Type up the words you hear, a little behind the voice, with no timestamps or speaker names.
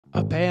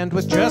A band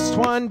with just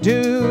one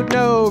dude,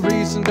 no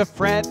reason to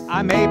fret.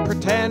 I may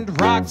pretend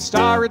rock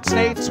star, it's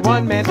Nate's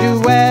one-man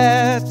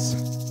duet.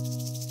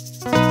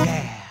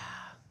 Yeah.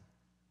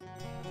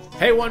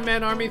 Hey One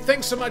Man Army,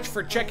 thanks so much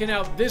for checking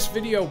out this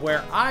video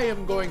where I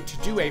am going to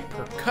do a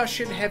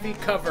percussion-heavy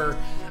cover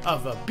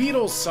of a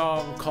Beatles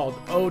song called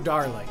Oh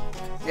Darling.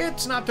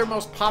 It's not their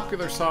most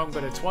popular song,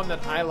 but it's one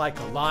that I like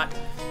a lot.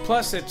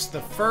 Plus, it's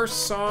the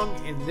first song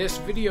in this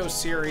video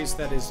series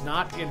that is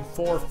not in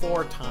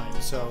 4/4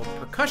 time, so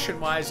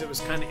percussion-wise, it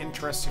was kind of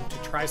interesting to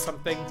try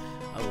something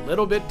a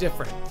little bit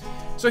different.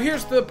 So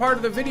here's the part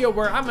of the video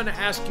where I'm going to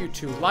ask you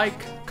to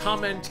like,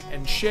 comment,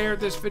 and share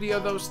this video.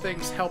 Those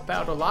things help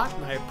out a lot,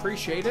 and I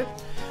appreciate it.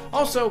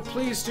 Also,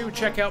 please do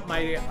check out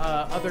my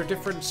other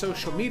different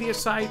social media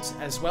sites,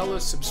 as well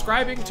as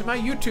subscribing to my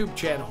YouTube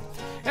channel.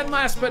 And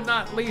last but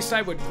not least,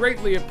 I would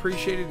greatly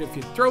appreciate it if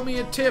you'd throw me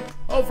a tip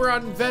over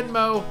on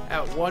Venmo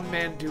at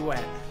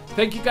OneManDuet.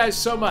 Thank you guys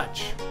so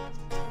much.